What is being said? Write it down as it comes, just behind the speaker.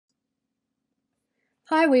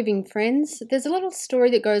Hi weaving friends, there's a little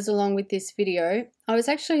story that goes along with this video. I was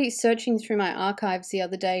actually searching through my archives the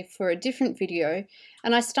other day for a different video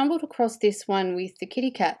and I stumbled across this one with the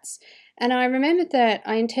kitty cats, and I remembered that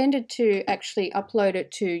I intended to actually upload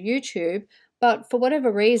it to YouTube, but for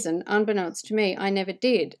whatever reason, unbeknownst to me, I never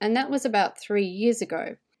did, and that was about 3 years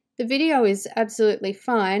ago. The video is absolutely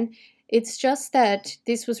fine. It's just that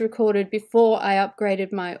this was recorded before I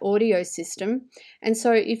upgraded my audio system, and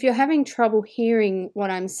so if you're having trouble hearing what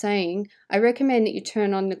I'm saying, I recommend that you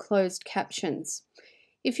turn on the closed captions.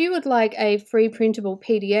 If you would like a free printable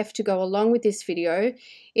PDF to go along with this video,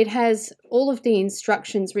 it has all of the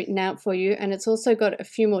instructions written out for you, and it's also got a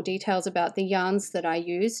few more details about the yarns that I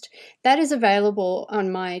used. That is available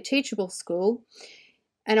on my Teachable School,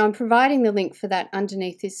 and I'm providing the link for that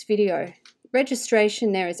underneath this video.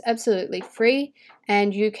 Registration there is absolutely free,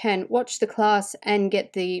 and you can watch the class and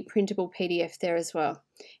get the printable PDF there as well.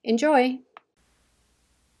 Enjoy!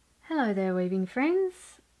 Hello there weaving friends.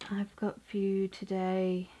 I've got for you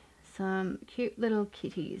today some cute little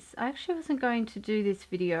kitties. I actually wasn't going to do this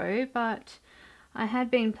video, but I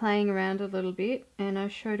had been playing around a little bit and I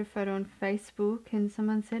showed a photo on Facebook and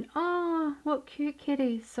someone said, "Oh, what cute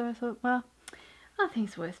kitties." So I thought, well, I think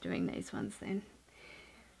it's worth doing these ones then.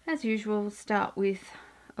 As usual, we'll start with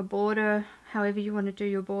a border, however you want to do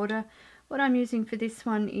your border. What I'm using for this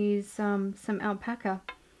one is some alpaca,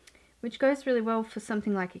 which goes really well for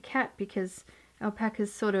something like a cat because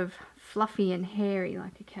alpaca's sort of fluffy and hairy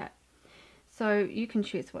like a cat. So you can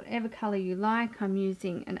choose whatever colour you like. I'm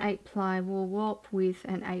using an 8-ply wool warp with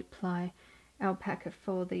an 8-ply alpaca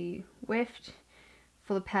for the weft,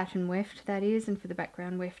 for the pattern weft that is, and for the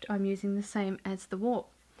background weft I'm using the same as the warp.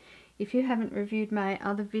 If you haven't reviewed my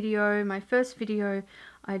other video, my first video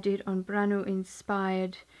I did on Branu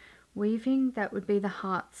inspired weaving, that would be the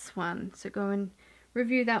hearts one. So go and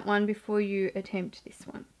review that one before you attempt this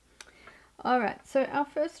one. Alright, so our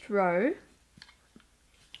first row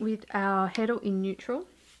with our heddle in neutral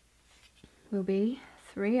will be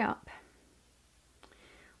 3 up,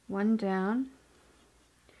 1 down,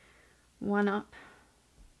 1 up,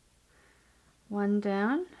 1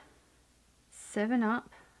 down, 7 up,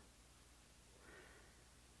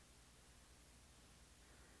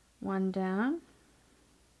 1 down,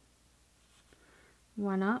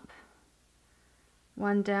 1 up,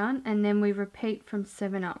 1 down, and then we repeat from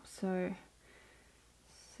 7 up. So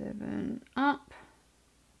 7 up,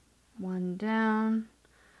 1 down,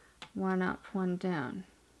 1 up, 1 down,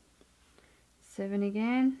 7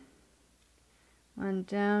 again, 1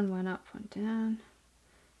 down, 1 up, 1 down,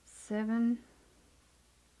 7,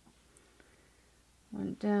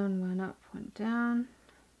 1 down, 1 up, 1 down,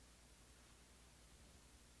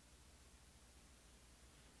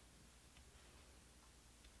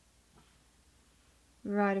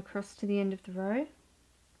 right across to the end of the row.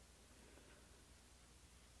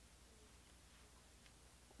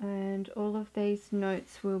 And all of these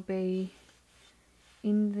notes will be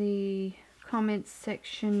in the comments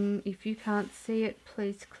section. If you can't see it,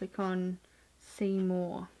 please click on see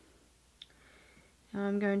more. Now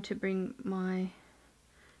I'm going to bring my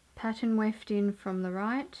pattern weft in from the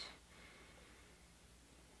right,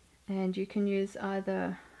 and you can use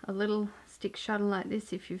either a little stick shuttle like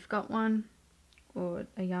this if you've got one, or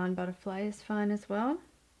a yarn butterfly is fine as well.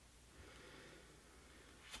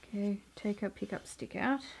 Okay, take our pick up stick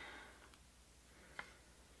out.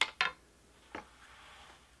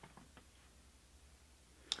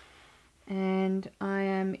 And I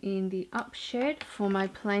am in the up shed for my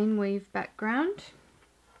plain weave background.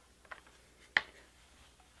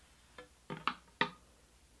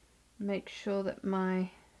 Make sure that my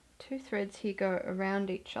 2 threads here go around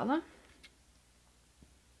each other.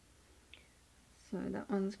 So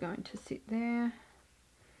that one's going to sit there.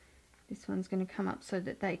 This one's going to come up so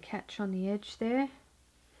that they catch on the edge there.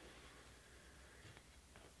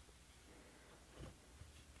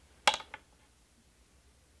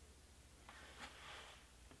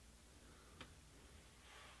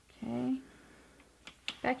 Okay,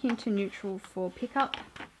 back into neutral for pickup.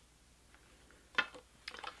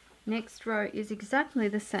 Next row is exactly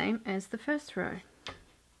the same as the first row.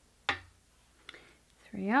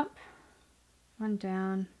 3 up, 1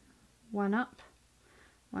 down, 1 up,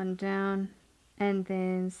 1 down, and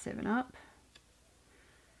then 7 up.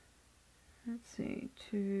 Let's see,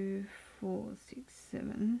 2, 4, 6,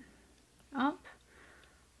 7 up,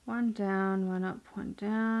 1 down, 1 up, 1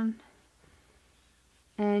 down.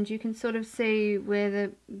 And you can sort of see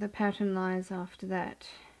where the pattern lies after that,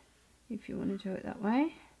 if you want to do it that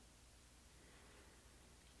way,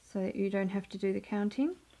 so that you don't have to do the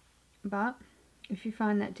counting. But if you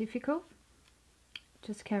find that difficult,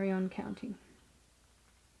 just carry on counting.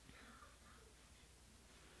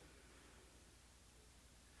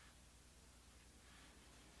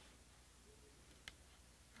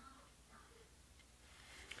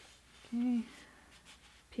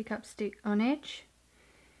 pick up stick on edge,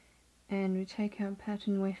 and we take our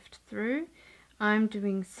pattern weft through. I'm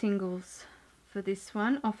doing singles for this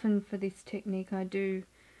one. Often for this technique I do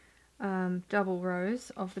double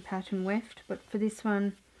rows of the pattern weft, but for this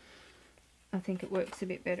one I think it works a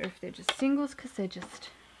bit better if they're just singles, because they're just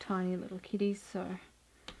tiny little kitties. So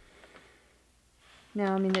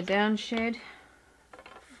now I'm in the down shed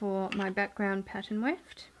for my background pattern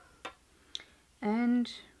weft,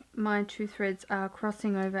 and my 2 threads are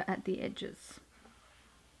crossing over at the edges.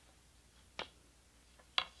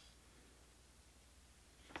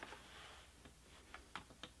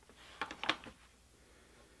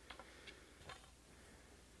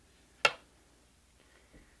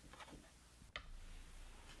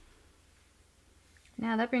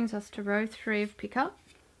 Now that brings us to row 3 of pickup,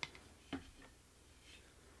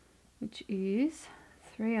 which is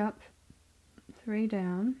 3 up, 3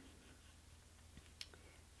 down,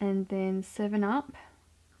 and then 7 up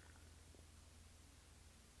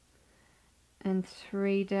and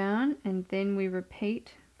 3 down, and then we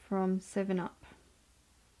repeat from 7 up.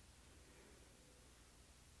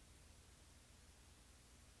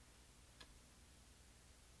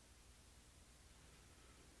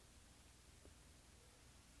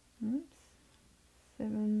 Oops.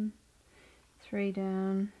 7, 3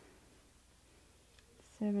 down,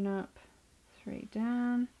 7 up, 3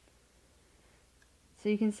 down. So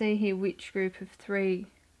you can see here which group of 3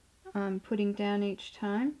 I'm putting down each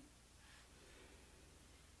time.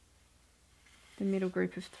 The middle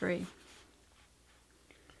group of 3.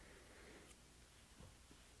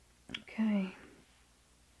 Okay.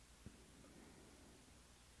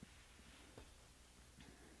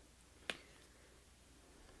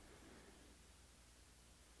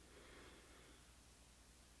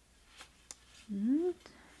 And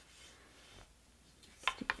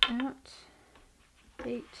stick out,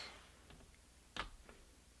 beat,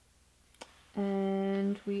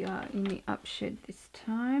 and we are in the up shed this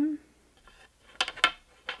time.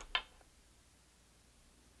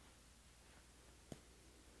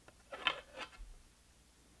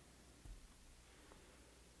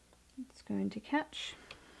 It's going to catch.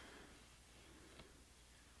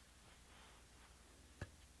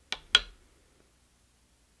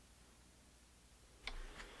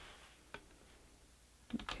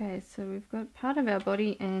 Okay, so we've got part of our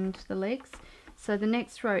body and the legs. So the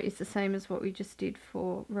next row is the same as what we just did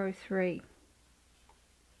for row 3.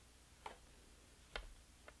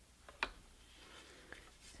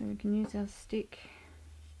 So we can use our stick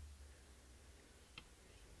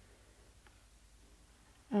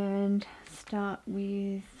and start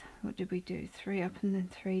with, what did we do? 3 up and then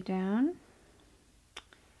 3 down.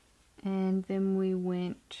 And then we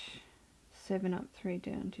went 7 up, 3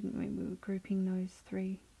 down, didn't we? We were grouping those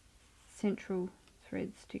 3 central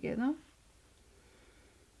threads together.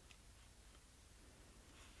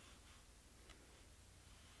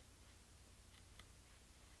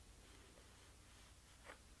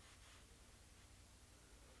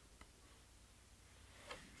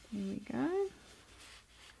 Here we go.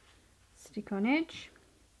 Stick on edge.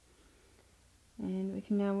 And we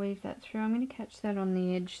can now weave that through. I'm going to catch that on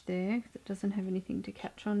the edge there because it doesn't have anything to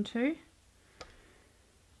catch onto.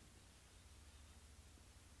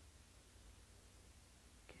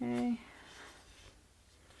 Okay.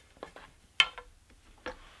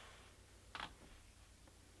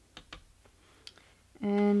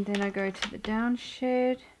 And then I go to the down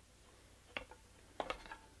shed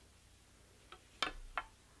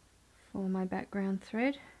for my background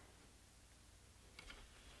thread.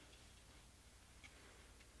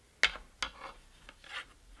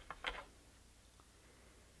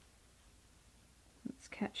 It's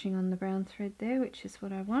catching on the brown thread there, which is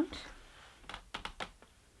what I want.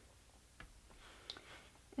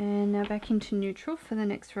 And now back into neutral for the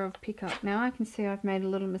next row of pickup. Now I can see I've made a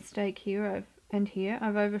little mistake here and here.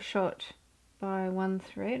 I've overshot by 1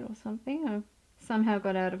 thread or something. I've somehow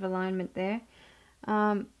got out of alignment there.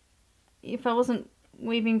 If I wasn't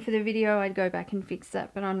weaving for the video, I'd go back and fix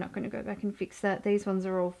that, but I'm not going to go back and fix that. These ones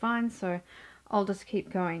are all fine, so I'll just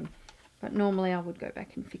keep going. But normally I would go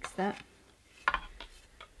back and fix that.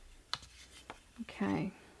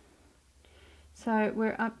 Okay. So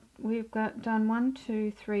we're up. We've got done 1,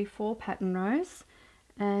 2, 3, 4 pattern rows,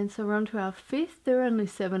 and so we're on to our 5th. There are only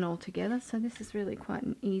 7 altogether, so this is really quite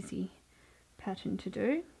an easy pattern to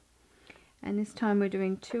do. And this time we're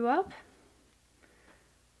doing 2 up,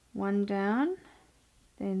 1 down,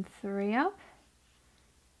 then 3 up,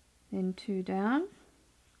 then 2 down,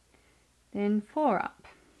 then 4 up.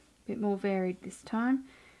 A bit more varied this time.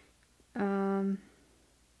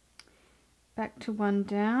 Back to 1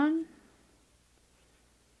 down,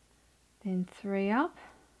 then 3 up,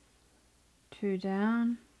 2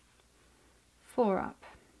 down, 4 up,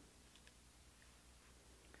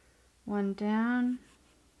 1 down,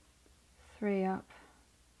 3 up,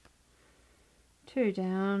 2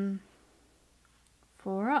 down,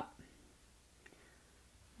 4 up,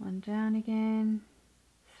 1 down again,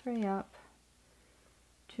 3 up,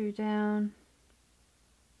 2 down,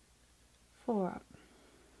 4 up,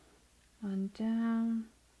 1 down,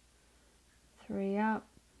 3 up,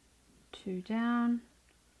 2 down,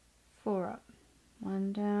 4 up,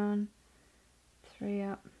 1 down, 3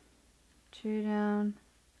 up, 2 down,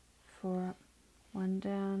 4 up, 1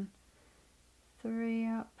 down, 3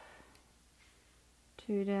 up,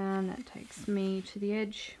 2 down. That takes me to the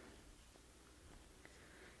edge.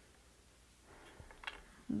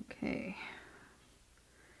 Okay,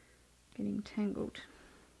 getting tangled.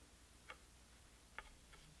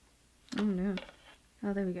 Oh no.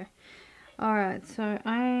 Oh, there we go. Alright, so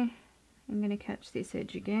I am going to catch this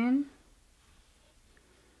edge again.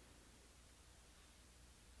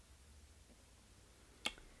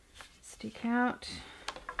 Stick out.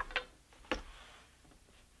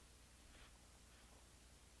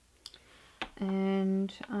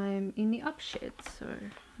 And I'm in the upshed, so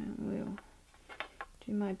I will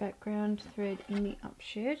do my background thread in the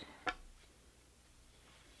upshed.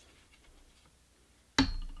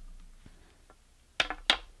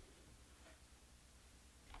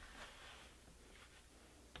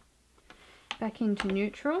 Back into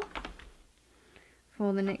neutral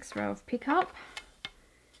for the next row of pickup,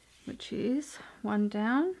 which is 1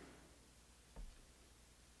 down,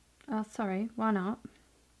 1 up,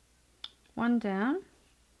 1 down,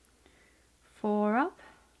 4 up,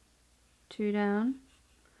 2 down,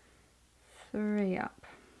 3 up,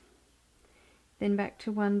 then back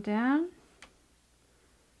to 1 down,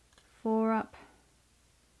 4 up,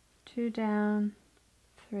 2 down,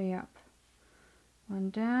 3 up,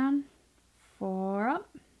 1 down, 4 up,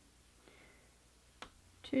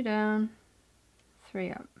 2 down,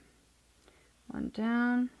 3 up, 1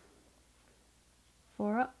 down,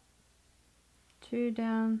 4 up, 2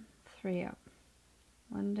 down, 3 up,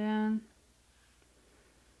 1 down,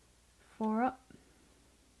 4 up,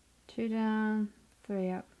 2 down,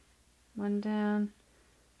 3 up, 1 down,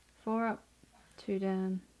 4 up, 2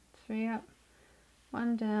 down, 3 up,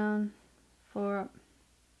 1 down, 4 up,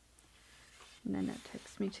 and then that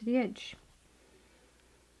takes me to the edge.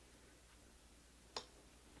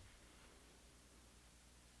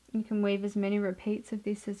 You can weave as many repeats of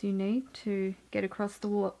this as you need to get across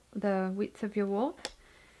the width of your warp.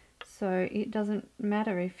 So it doesn't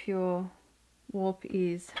matter if your warp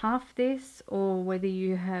is half this or whether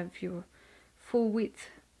you have your full width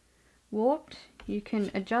warped. You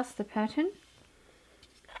can adjust the pattern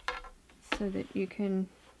so that you can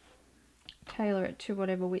tailor it to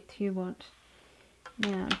whatever width you want.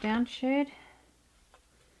 Now downshed.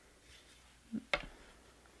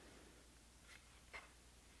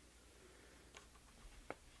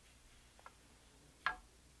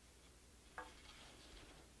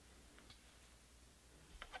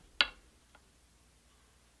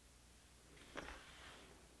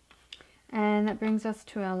 And that brings us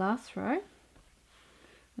to our last row.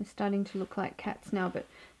 They're starting to look like cats now, but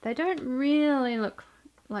they don't really look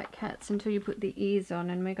like cats until you put the ears on,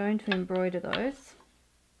 and we're going to embroider those.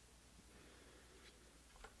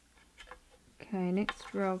 Okay,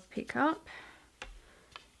 next row of pickup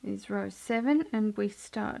is row 7, and we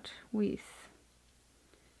start with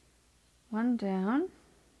 1 down,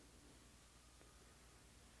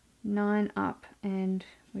 9 up, and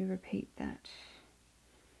we repeat that.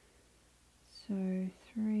 So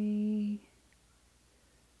 3,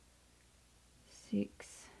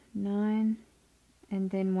 6, 9, and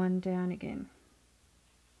then 1 down again.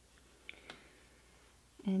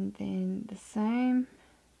 And then the same,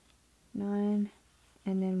 9,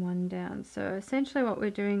 and then 1 down. So essentially what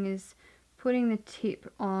we're doing is putting the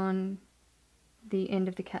tip on the end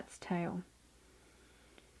of the cat's tail.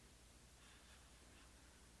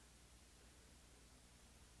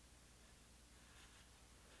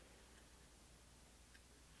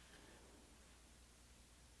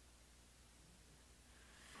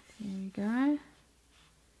 There we go.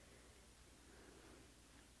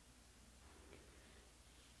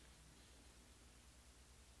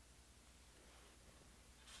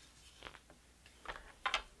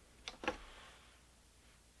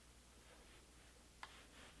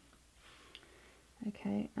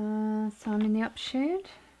 Okay, so I'm in the upshed.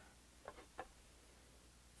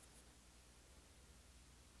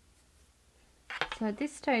 So at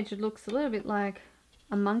this stage it looks a little bit like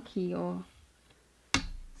a monkey or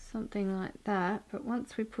something like that, but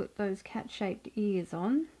once we put those cat-shaped ears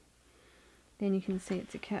on, then you can see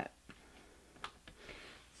it's a cat.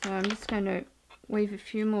 So I'm just going to weave a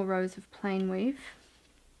few more rows of plain weave.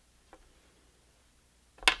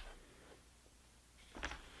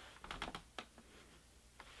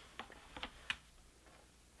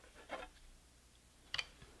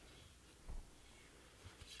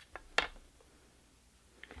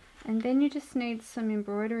 And then you just need some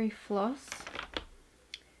embroidery floss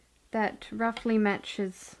that roughly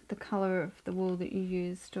matches the colour of the wool that you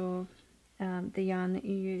used, or the yarn that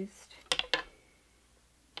you used.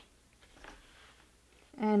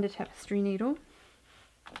 And a tapestry needle.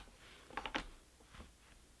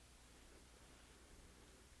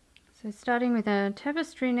 So starting with a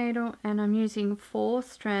tapestry needle, and I'm using 4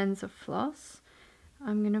 strands of floss.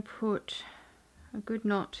 I'm going to put a good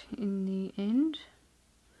knot in the end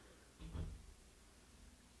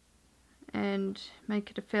and make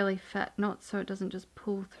it a fairly fat knot so it doesn't just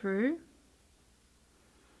pull through.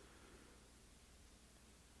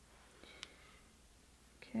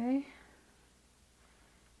 Okay,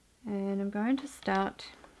 and I'm going to start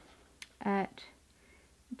at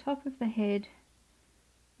the top of the head,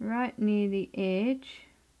 right near the edge,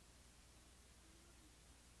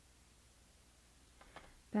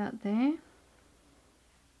 about there,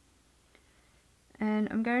 and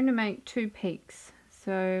I'm going to make 2 peaks.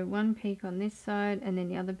 So one peak on this side and then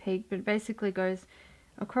the other peak, but it basically goes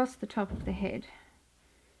across the top of the head.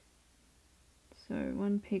 So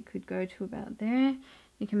one peak could go to about there.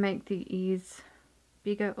 You can make the ears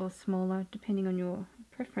bigger or smaller depending on your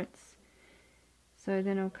preference. So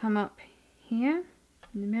then I'll come up here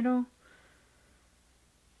in the middle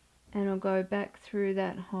and I'll go back through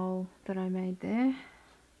that hole that I made there.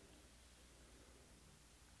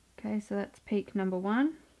 Okay, so that's peak number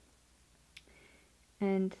 1.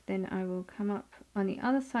 And then I will come up on the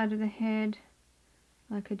other side of the head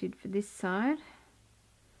like I did for this side,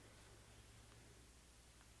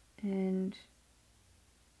 and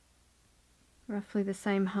roughly the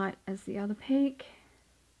same height as the other peak.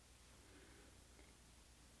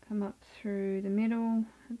 Come up through the middle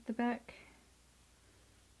at the back.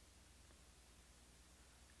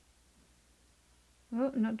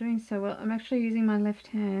 Oh, not doing so well. I'm actually using my left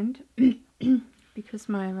hand because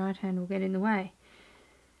my right hand will get in the way.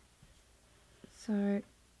 So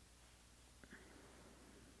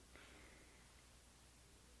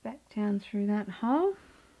back down through that hole,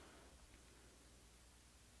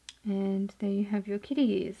 and there you have your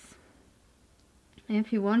kitty ears. And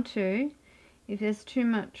if you want to, if there's too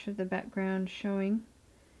much of the background showing,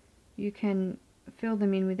 you can fill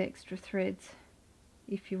them in with extra threads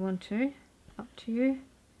if you want to, up to you.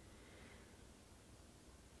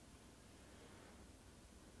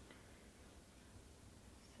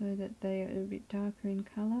 So that they are a bit darker in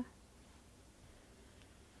colour.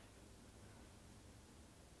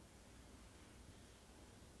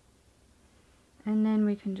 And then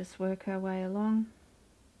we can just work our way along.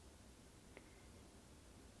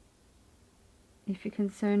 If you're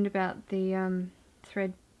concerned about the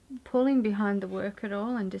thread pulling behind the work at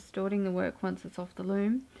all and distorting the work once it's off the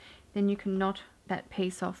loom, then you can knot that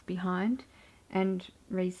piece off behind and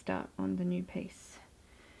restart on the new piece,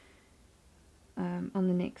 on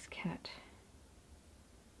the next cat.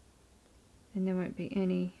 And there won't be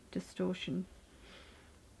any distortion